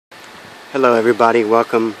Hello everybody,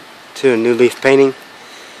 welcome to a new leaf painting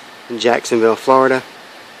in Jacksonville, Florida.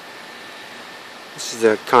 This is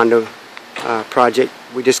a condo project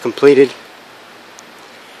we just completed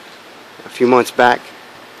a few months back,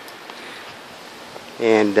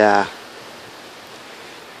 and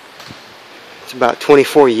it's about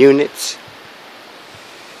 24 units.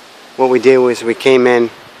 What we did was we came in,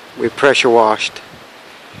 we pressure washed,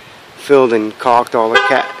 filled and caulked all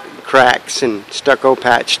the cracks and stucco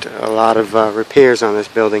patched a lot of repairs on this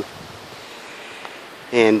building,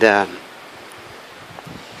 and then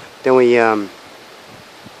we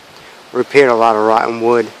repaired a lot of rotten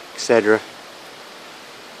wood, etc.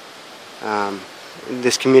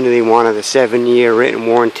 This community wanted a 7-year written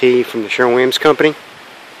warranty from the Sherwin-Williams company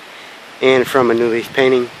and from a new leaf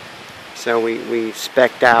painting, so we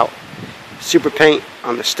spec'd out super paint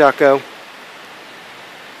on the stucco,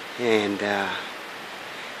 and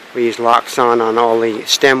we used Loxon on all the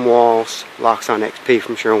stem walls, Loxon XP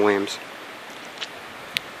from Sherwin-Williams.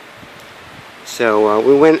 So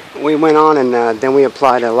we went on, and then we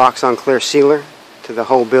applied a Loxon clear sealer to the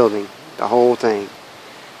whole building, the whole thing,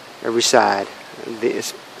 every side,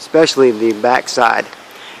 especially the back side.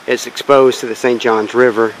 It's exposed to the St. Johns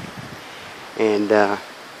River, and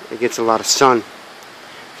it gets a lot of sun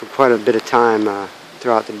for quite a bit of time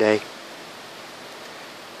throughout the day.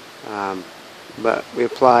 But we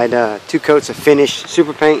applied 2 coats of finished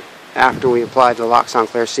super paint after we applied the Loxon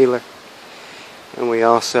clear sealer, and we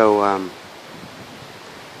also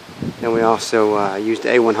used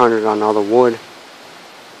A100 on all the wood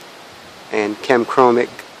and Chemchromic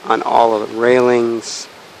on all of the railings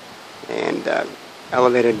and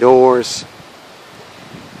elevator doors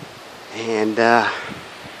and the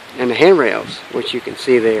handrails, which you can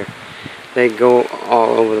see there. They go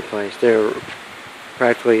all over the place. They're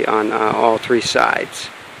practically on all 3 sides.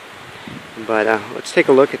 But let's take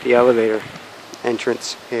a look at the elevator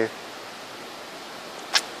entrance here.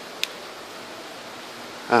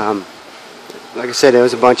 Like I said, there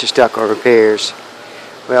was a bunch of stucco repairs.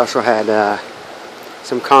 We also had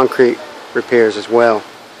some concrete repairs as well.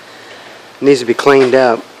 It needs to be cleaned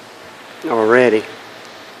up already.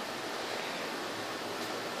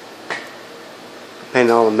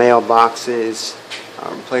 Painted all the mailboxes,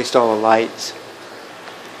 replaced all the lights.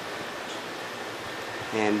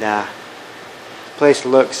 And the place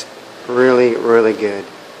looks really, really good.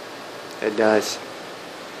 It does.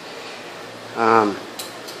 And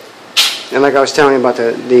like I was telling you about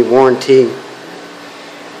the warranty,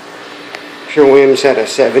 Sherwin-Williams had a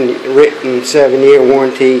written 7-year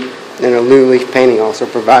warranty, and a new leaf painting also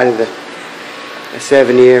provided a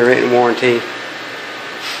 7-year written warranty.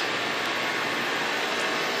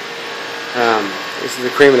 This is the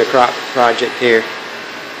cream of the crop project here.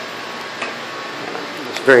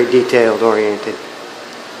 Very detailed oriented.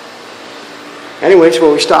 Anyways,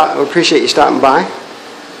 well, we appreciate you stopping by.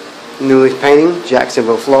 New Leaf Painting,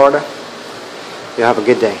 Jacksonville, Florida. You have a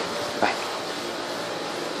good day.